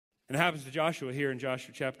And it happens to Joshua here in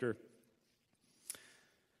Joshua chapter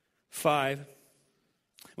 5.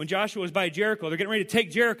 When Joshua was by Jericho, they're getting ready to take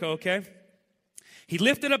Jericho, okay? He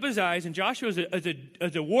lifted up his eyes, and Joshua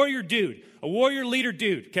is a warrior dude, a warrior leader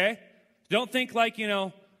dude, okay? Don't think like,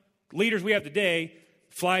 leaders we have today,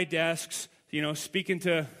 fly desks, speaking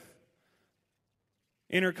to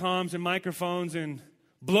intercoms and microphones and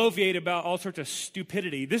bloviate about all sorts of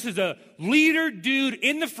stupidity. This is a leader dude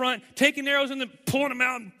in the front, taking arrows and pulling them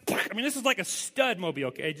out. This is like a stud mobile,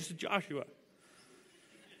 okay? Just a Joshua.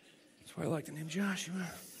 That's why I like the name Joshua.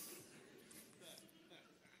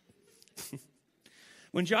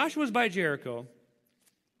 When Joshua was by Jericho,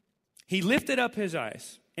 he lifted up his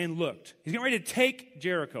eyes and looked. He's getting ready to take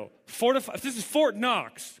Jericho. This is Fort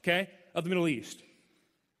Knox, okay, of the Middle East.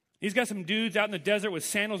 He's got some dudes out in the desert with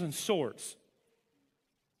sandals and swords.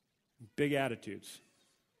 Big attitudes.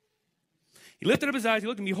 He lifted up his eyes, he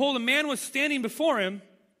looked, and behold, a man was standing before him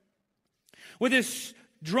with his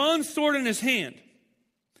drawn sword in his hand.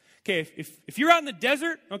 Okay, if you're out in the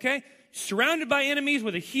desert, okay, surrounded by enemies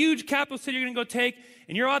with a huge capital city you're going to go take,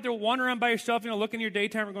 and you're out there wandering around by yourself, looking in your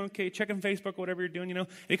daytime, or going, okay, checking Facebook, whatever you're doing, and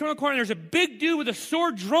you come to the corner, and there's a big dude with a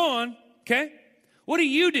sword drawn, okay? What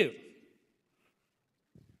do?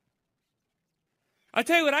 I'll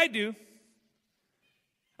tell you what I do.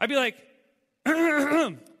 I'd be like,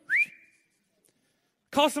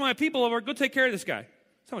 call some of my people over, go take care of this guy.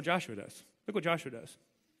 That's not what Joshua does. Look what Joshua does.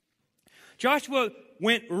 Joshua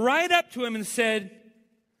went right up to him and said,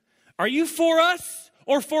 are you for us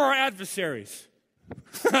or for our adversaries?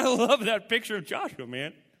 I love that picture of Joshua,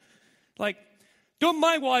 man. Like, don't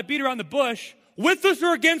mind while I beat around the bush, with us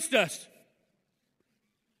or against us.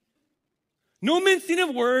 No mincing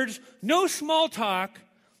of words, no small talk,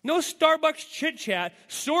 no Starbucks chit-chat,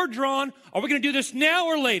 sword drawn. Are we going to do this now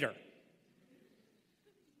or later?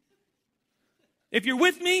 If you're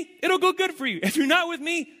with me, it'll go good for you. If you're not with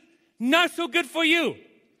me, not so good for you.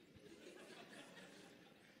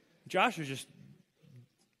 Joshua's just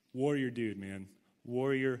warrior dude, man.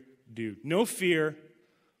 Warrior dude. No fear,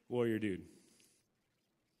 warrior dude.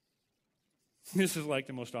 This is like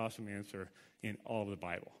the most awesome answer in all of the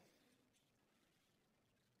Bible.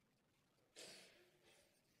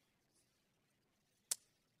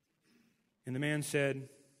 And the man said,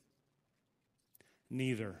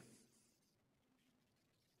 neither.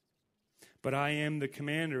 But I am the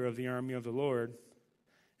commander of the army of the Lord,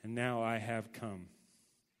 and now I have come.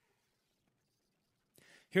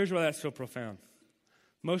 Here's why that's so profound.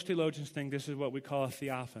 Most theologians think this is what we call a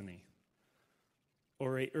theophany,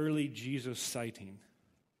 or an early Jesus sighting.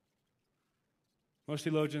 Most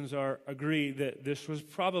theologians agree that this was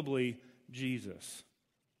probably Jesus,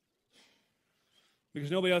 because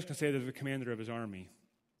nobody else can say they're the commander of his army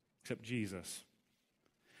except Jesus.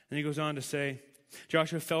 And he goes on to say,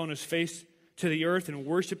 Joshua fell on his face to the earth and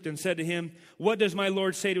worshipped and said to him, what does my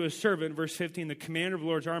Lord say to his servant? Verse 15, the commander of the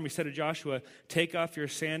Lord's army said to Joshua, take off your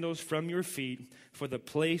sandals from your feet, for the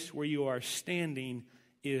place where you are standing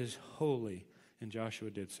is holy. And Joshua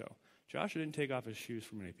did so. Joshua didn't take off his shoes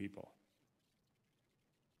for many people.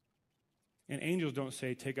 And angels don't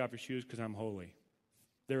say, take off your shoes because I'm holy.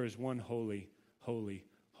 There is one holy, holy,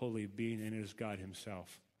 holy being, and it is God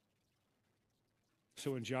himself.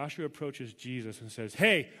 So when Joshua approaches Jesus and says,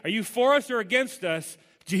 hey, are you for us or against us?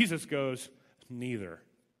 Jesus goes, neither.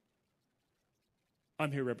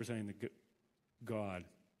 I'm here representing the God.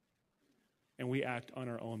 And we act on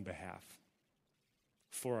our own behalf,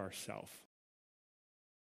 for ourselves.